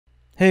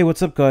Hey,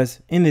 what's up guys?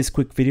 In this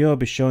quick video I'll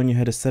be showing you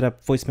how to set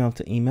up voicemail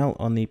to email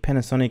on the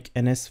Panasonic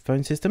NS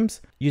phone systems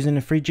using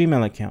a free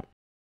Gmail account.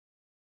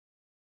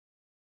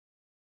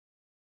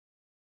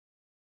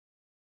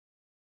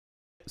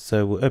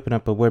 So we'll open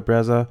up a web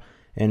browser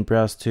and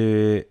browse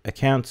to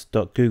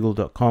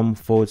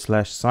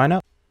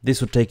accounts.google.com/signup.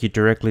 This will take you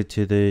directly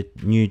to the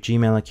new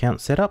Gmail account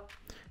setup.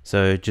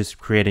 So just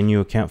create a new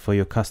account for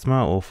your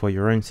customer or for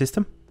your own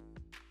system.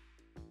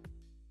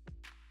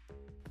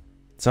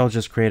 So I'll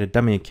just create a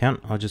dummy account.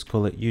 I'll just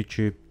call it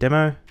YouTube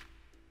demo,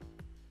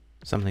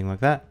 something like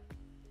that.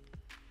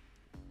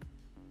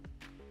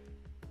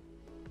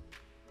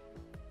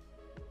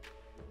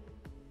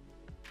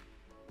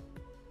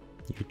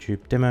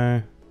 YouTube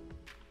demo.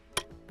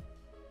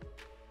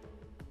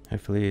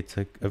 Hopefully it's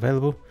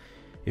available.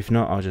 If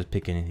not, I'll just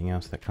pick anything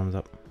else that comes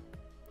up.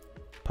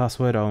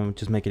 Password, I'll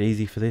just make it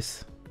easy for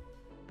this.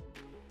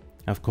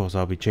 Of course,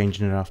 I'll be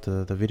changing it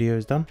after the video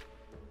is done.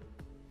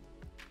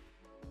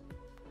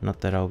 Not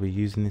that I'll be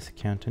using this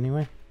account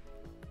anyway.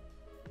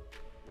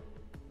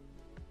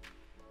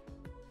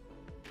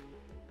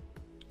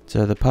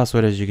 So the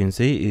password, as you can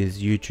see,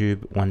 is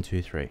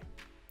YouTube123.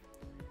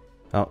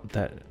 Oh,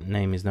 that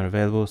name is not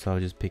available, so I'll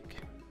just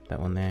pick that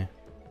one there.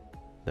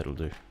 That'll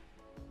do.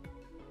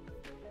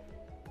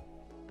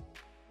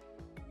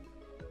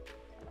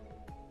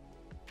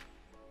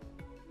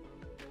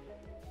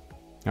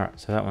 Alright,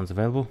 so that one's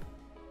available.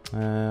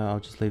 I'll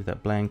just leave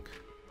that blank.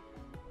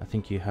 I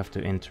think you have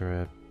to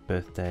enter a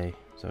birthday,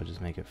 so I'll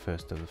just make it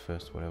 1st of the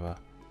 1st, whatever.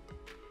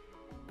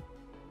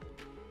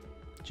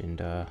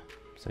 Gender,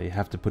 so you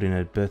have to put in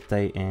a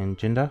birthday and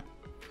gender.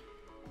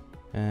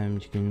 You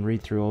can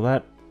read through all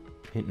that,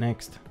 hit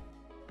next.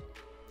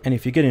 And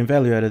if you're getting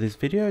value out of this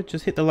video,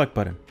 just hit the like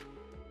button.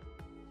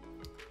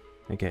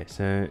 Okay,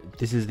 so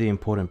this is the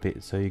important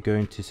bit. So you go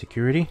into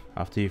security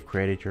after you've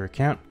created your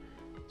account,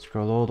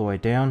 scroll all the way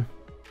down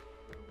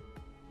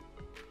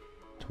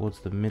towards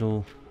the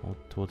middle or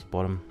towards the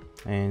bottom,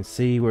 and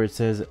see where it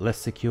says less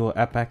secure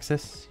app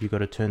access. You got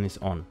to turn this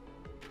on.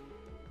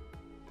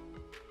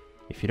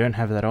 If you don't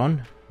have that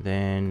on,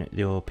 then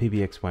your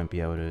PBX won't be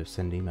able to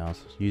send emails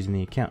using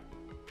the account.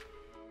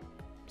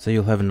 So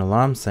you'll have an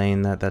alarm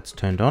saying that that's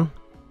turned on.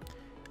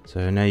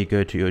 So now you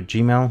go to your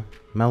Gmail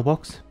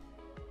mailbox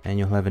and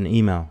you'll have an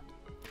email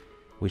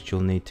which you'll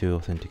need to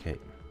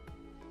authenticate.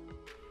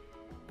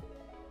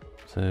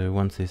 So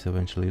once this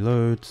eventually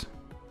loads,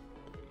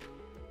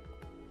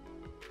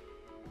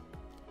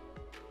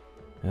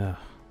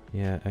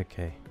 yeah,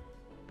 okay.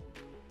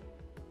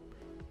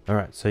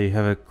 Alright, so you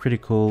have a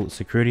critical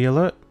security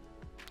alert.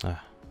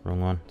 Wrong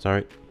one,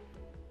 sorry.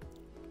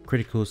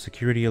 Critical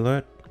security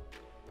alert.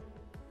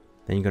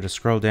 Then you got to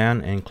scroll down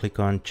and click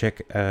on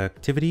check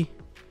activity.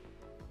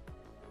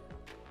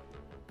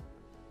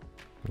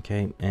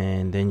 Okay,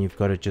 and then you've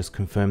got to just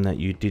confirm that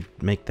you did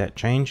make that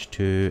change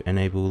to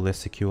enable less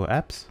secure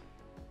apps.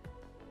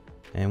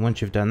 And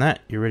once you've done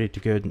that, you're ready to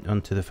go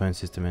onto the phone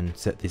system and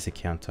set this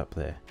account up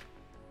there.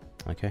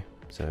 Okay,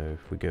 so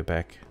if we go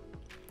back,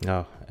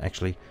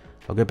 actually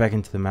I'll go back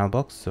into the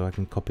mailbox so I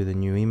can copy the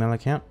new email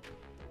account.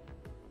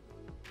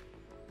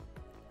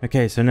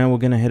 Okay, so now we're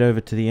going to head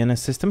over to the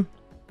NS system.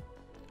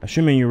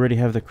 Assuming you already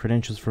have the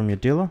credentials from your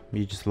dealer,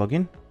 you just log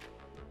in.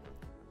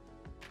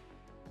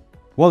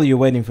 While you're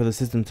waiting for the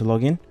system to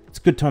log in, it's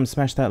a good time to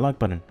smash that like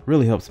button.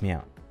 Really helps me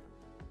out.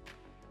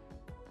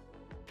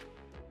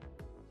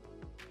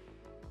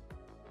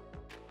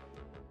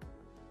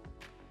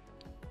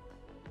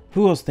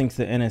 Who else thinks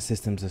that NS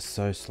systems are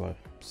so slow?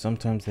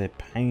 Sometimes they're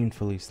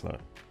painfully slow.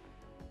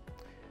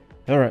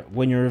 Alright,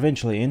 when you're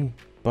eventually in,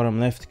 bottom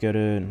left, go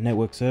to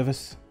network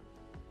service,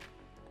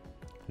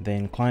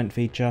 then client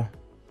feature,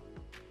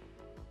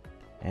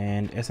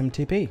 and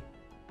SMTP.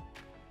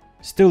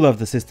 Still love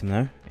the system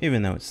though,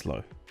 even though it's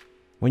slow.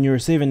 When you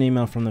receive an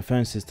email from the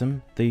phone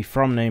system, the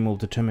from name will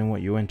determine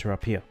what you enter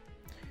up here.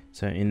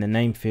 So in the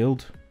name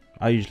field,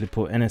 I usually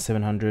put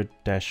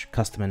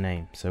NS700-customer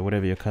name, so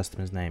whatever your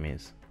customer's name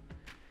is.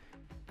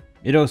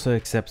 It also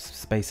accepts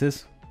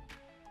spaces,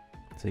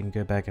 so you can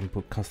go back and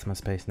put customer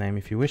space name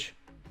if you wish.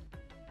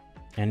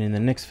 And in the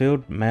next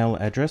field, mail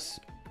address,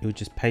 you'll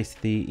just paste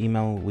the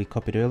email we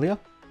copied earlier.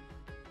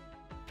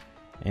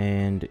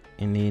 And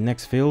in the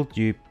next field,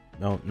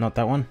 not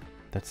that one,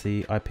 that's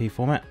the IP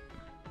format.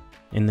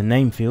 In the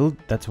name field,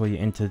 that's where you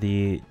enter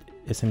the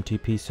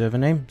SMTP server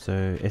name,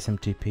 so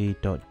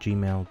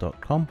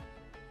smtp.gmail.com.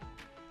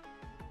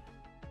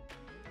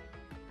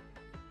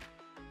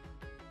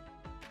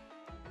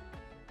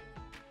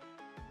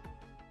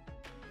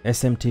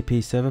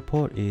 SMTP server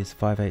port is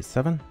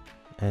 587,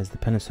 as the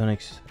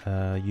Panasonics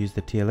use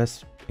the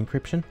TLS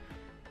encryption,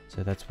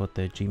 so that's what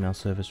the Gmail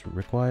service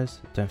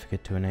requires. Don't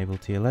forget to enable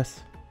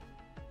TLS.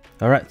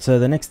 Alright, so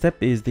the next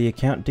step is the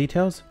account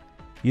details.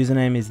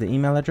 Username is the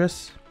email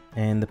address,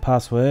 and the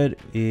password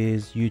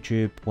is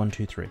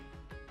YouTube123.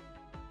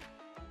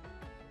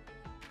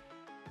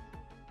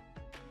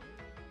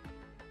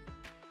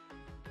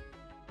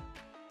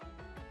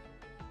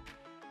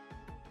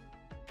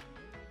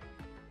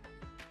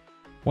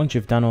 Once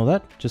you've done all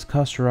that, just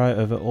cast your eye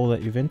over all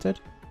that you've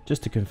entered,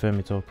 just to confirm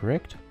it's all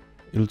correct.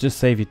 It'll just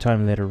save you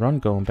time later on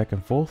going back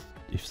and forth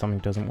if something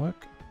doesn't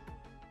work.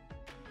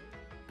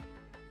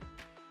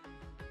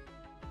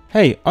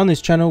 Hey, on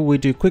this channel we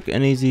do quick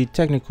and easy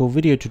technical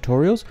video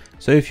tutorials,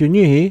 so if you're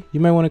new here,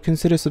 you may want to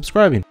consider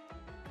subscribing.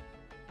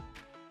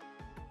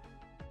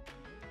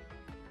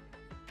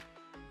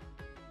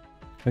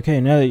 Okay,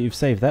 now that you've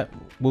saved that,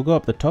 we'll go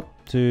up the top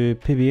to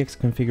PBX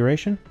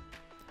configuration,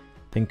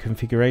 then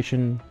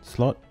configuration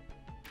slot.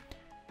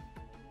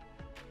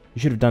 You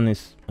should have done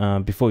this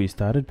before you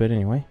started, but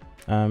anyway,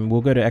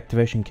 we'll go to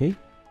activation key,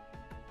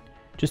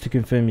 just to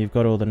confirm you've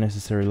got all the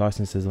necessary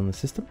licenses on the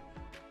system.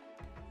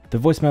 The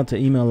voicemail to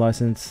email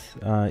license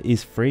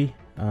is free,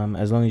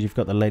 as long as you've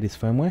got the latest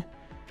firmware.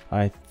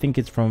 I think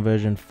it's from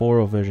version 4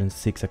 or version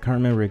 6, I can't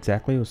remember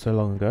exactly, it was so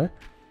long ago,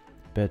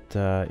 but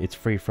it's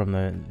free from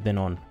then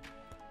on.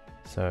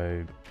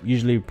 So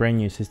usually brand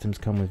new systems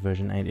come with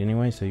version 8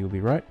 anyway, so you'll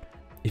be right.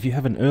 If you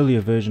have an earlier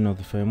version of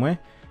the firmware,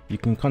 you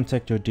can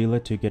contact your dealer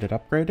to get it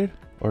upgraded,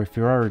 or if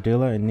you are a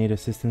dealer and need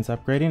assistance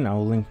upgrading,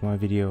 I'll link my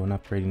video on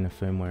upgrading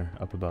the firmware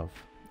up above.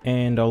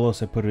 And I'll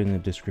also put it in the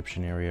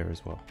description area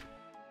as well.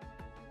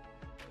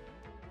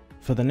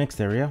 For the next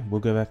area,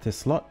 we'll go back to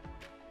slot,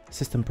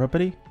 system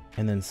property,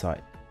 and then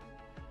site.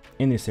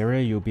 In this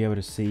area, you'll be able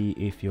to see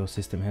if your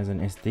system has an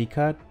SD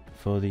card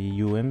for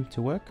the UM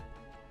to work.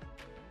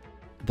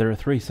 There are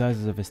 3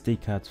 sizes of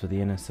SD cards for the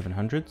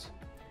NS700s,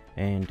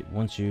 and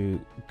once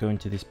you go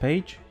into this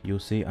page, you'll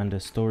see under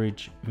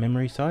storage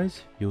memory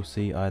size, you'll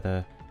see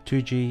either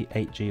 2G,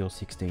 8G or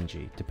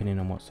 16G, depending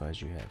on what size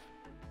you have.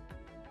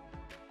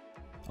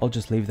 I'll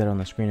just leave that on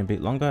the screen a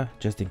bit longer,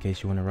 just in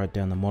case you want to write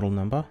down the model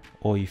number,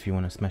 or if you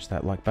want to smash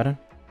that like button.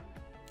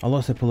 I'll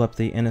also pull up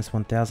the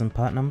NS1000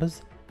 part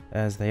numbers,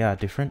 as they are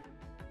different.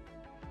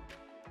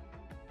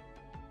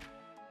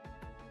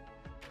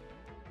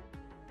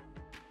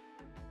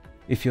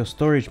 If your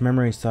storage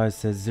memory size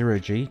says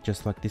 0G,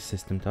 just like this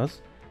system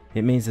does,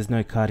 it means there's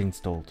no card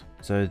installed,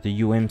 so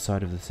the UM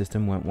side of the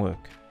system won't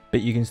work.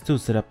 But you can still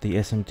set up the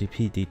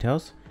SMTP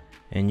details,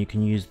 and you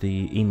can use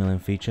the emailing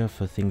feature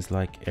for things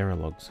like error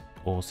logs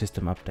or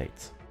system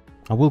updates.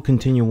 I will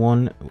continue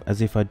on as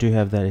if I do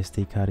have that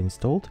SD card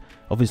installed.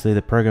 Obviously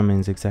the programming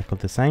is exactly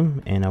the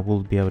same, and I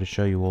will be able to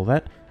show you all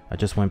that. I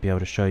just won't be able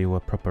to show you a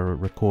proper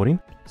recording.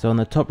 So on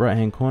the top right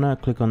hand corner,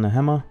 click on the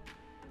hammer,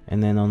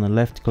 and then on the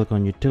left click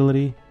on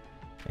utility,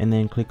 and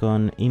then click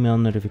on email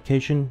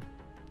notification,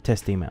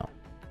 test email.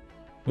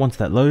 Once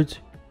that loads,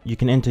 you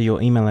can enter your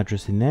email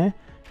address in there,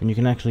 and you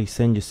can actually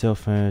send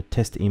yourself a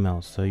test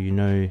email so you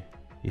know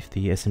if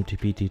the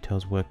SMTP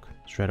details work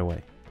straight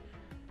away.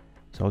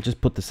 So I'll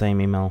just put the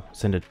same email,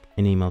 send it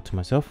an email to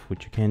myself,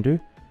 which you can do.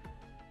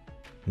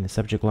 In the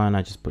subject line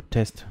I just put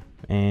test,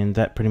 and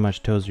that pretty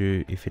much tells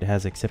you if it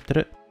has accepted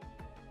it.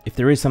 If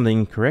there is something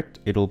incorrect,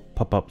 it'll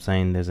pop up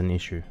saying there's an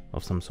issue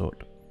of some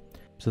sort.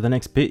 So the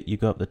next bit, you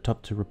go up the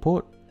top to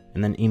report,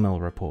 and then email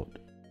report.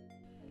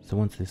 So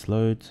once this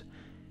loads,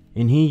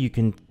 in here you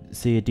can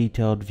see a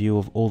detailed view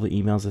of all the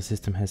emails the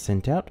system has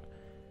sent out.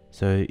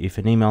 So if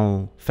an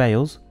email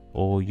fails,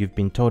 or you've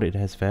been told it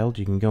has failed,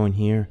 you can go in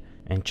here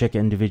and check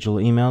individual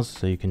emails,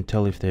 so you can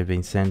tell if they've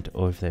been sent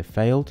or if they've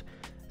failed.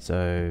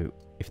 So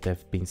if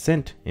they've been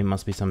sent, it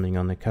must be something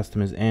on the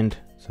customer's end,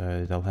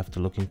 so they'll have to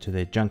look into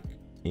their junk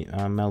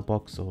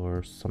mailbox,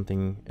 or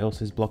something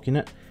else is blocking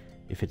it.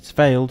 If it's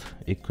failed,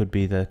 it could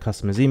be the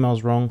customer's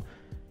email's wrong,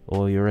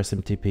 or your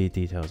SMTP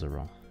details are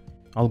wrong.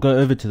 I'll go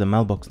over to the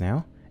mailbox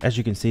now. As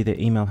you can see, the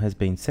email has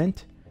been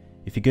sent.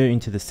 If you go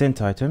into the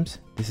sent items,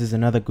 this is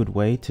another good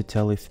way to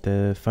tell if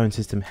the phone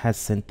system has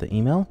sent the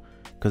email,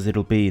 because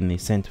it'll be in the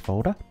sent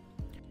folder.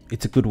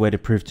 It's a good way to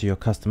prove to your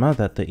customer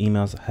that the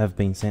emails have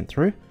been sent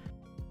through.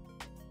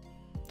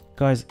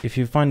 Guys, if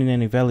you're finding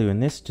any value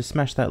in this, just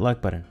smash that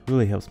like button,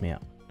 really helps me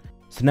out.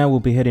 So now we'll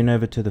be heading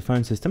over to the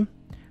phone system.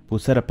 We'll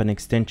set up an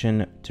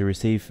extension to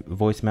receive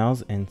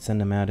voicemails and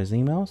send them out as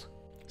emails.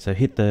 So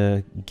hit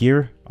the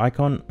gear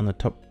icon on the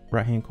top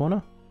right hand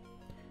corner,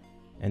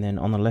 and then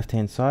on the left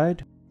hand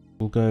side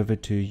we'll go over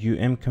to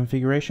UM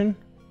configuration,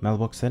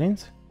 mailbox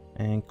settings,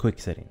 and quick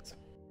settings.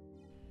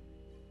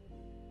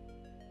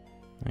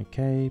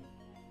 Okay,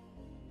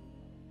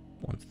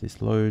 once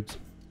this loads,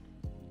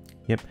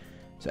 yep,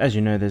 so as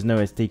you know there's no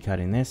SD card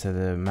in there, so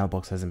the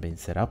mailbox hasn't been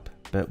set up,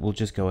 but we'll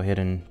just go ahead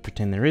and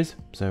pretend there is.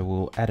 So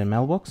we'll add a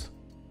mailbox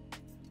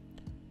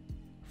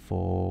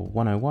for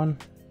 101,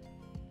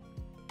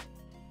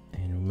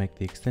 and we'll make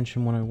the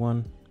extension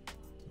 101,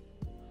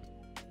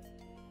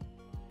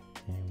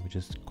 and we'll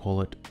just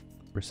call it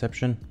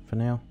reception for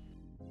now.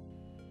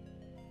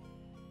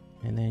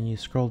 And then you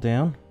scroll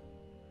down,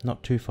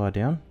 not too far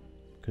down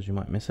because you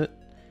might miss it.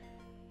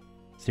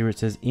 See where it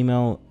says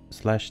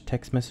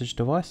email/text message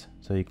device,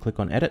 so you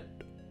click on edit,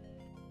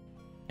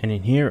 and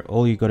in here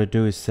all you got to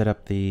do is set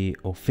up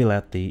or fill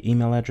out the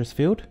email address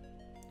field,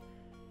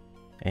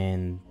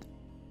 and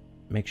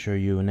make sure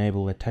you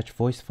enable attach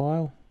voice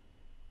file,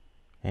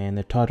 and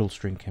the title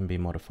string can be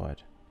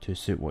modified to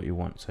suit what you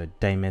want, so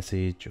day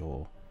message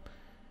or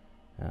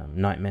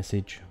night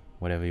message,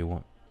 whatever you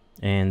want.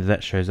 And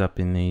that shows up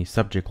in the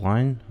subject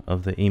line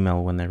of the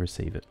email when they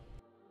receive it.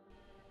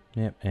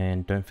 Yep,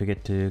 and don't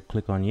forget to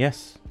click on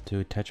yes to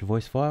attach a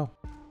voice file.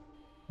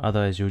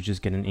 Otherwise you'll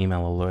just get an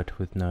email alert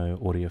with no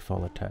audio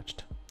file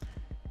attached.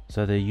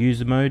 So the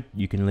user mode,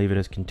 you can leave it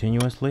as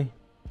continuously,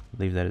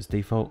 leave that as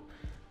default.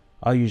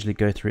 I usually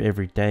go through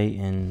every day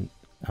and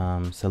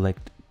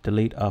select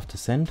delete after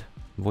send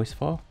voice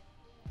file.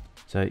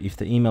 So if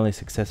the email is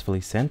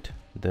successfully sent,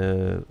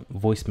 the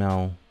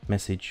voicemail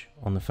message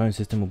on the phone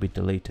system will be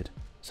deleted.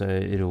 So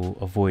it'll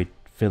avoid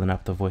filling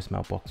up the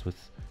voicemail box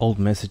with old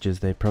messages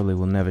they probably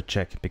will never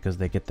check because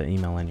they get the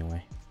email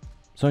anyway.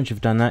 So once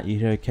you've done that, you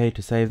hit OK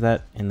to save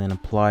that, and then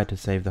apply to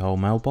save the whole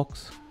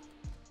mailbox.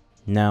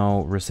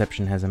 Now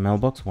reception has a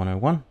mailbox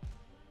 101,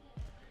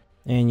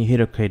 and you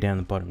hit OK down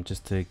the bottom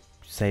just to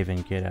save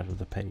and get out of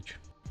the page.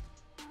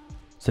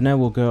 So now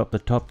we'll go up the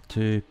top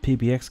to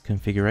PBX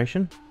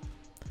configuration,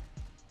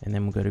 and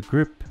then we'll go to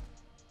group,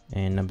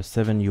 and number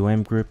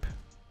 7 group,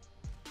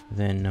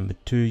 then number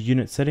 2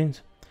 unit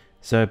settings.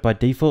 So by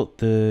default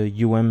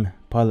the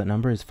pilot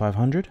number is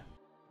 500.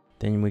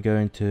 Then we go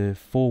into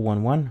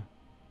 411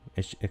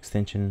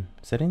 extension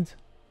settings,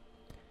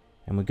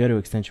 and we go to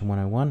extension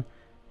 101,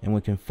 and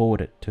we can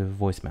forward it to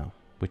voicemail,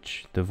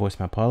 which the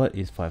voicemail pilot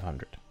is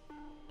 500.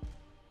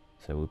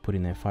 So we'll put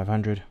in there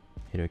 500,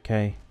 hit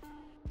OK.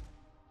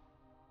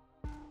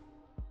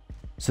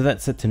 So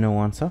that's set to no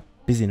answer,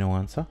 busy no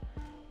answer.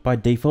 By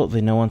default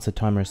the no answer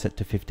timer is set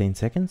to 15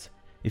 seconds.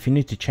 If you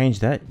need to change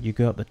that, you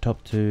go up the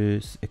top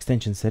to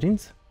extension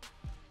settings,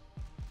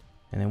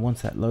 and then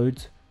once that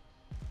loads,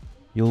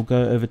 you'll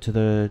go over to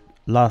the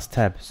last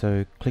tab.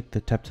 So click the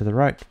tab to the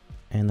right,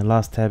 and the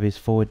last tab is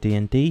forward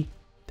DND.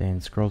 Then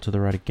scroll to the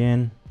right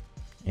again,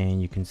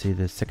 and you can see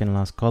the second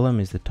last column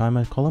is the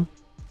timer column.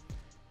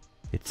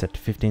 It's set to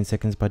 15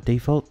 seconds by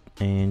default,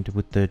 and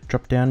with the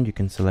drop down you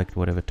can select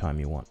whatever time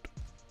you want.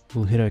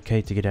 We'll hit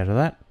OK to get out of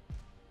that.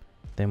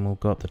 Then we'll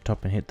go up the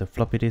top and hit the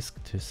floppy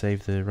disk to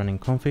save the running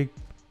config.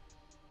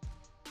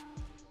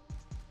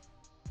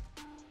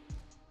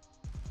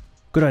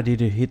 Good idea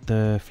to hit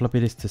the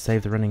floppy disk to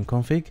save the running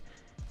config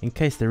in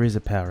case there is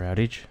a power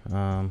outage.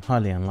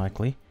 Highly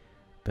unlikely,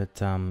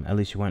 but at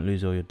least you won't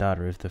lose all your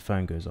data if the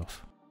phone goes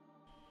off.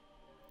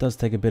 Does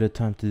take a bit of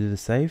time to do the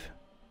save.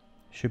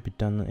 Should be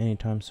done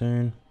anytime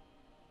soon.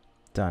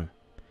 Done.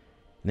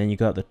 And then you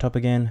go at the top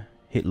again,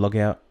 hit log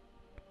out.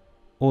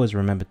 Always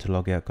remember to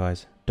log out,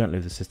 guys. Don't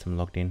leave the system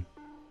logged in.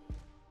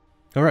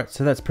 Alright,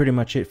 so that's pretty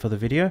much it for the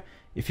video.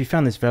 If you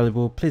found this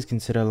valuable, please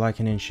consider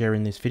liking and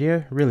sharing this video.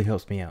 It really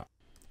helps me out.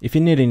 If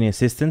you need any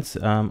assistance,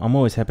 I'm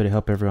always happy to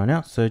help everyone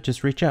out, so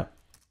just reach out.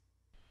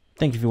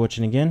 Thank you for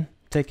watching again.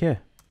 Take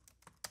care.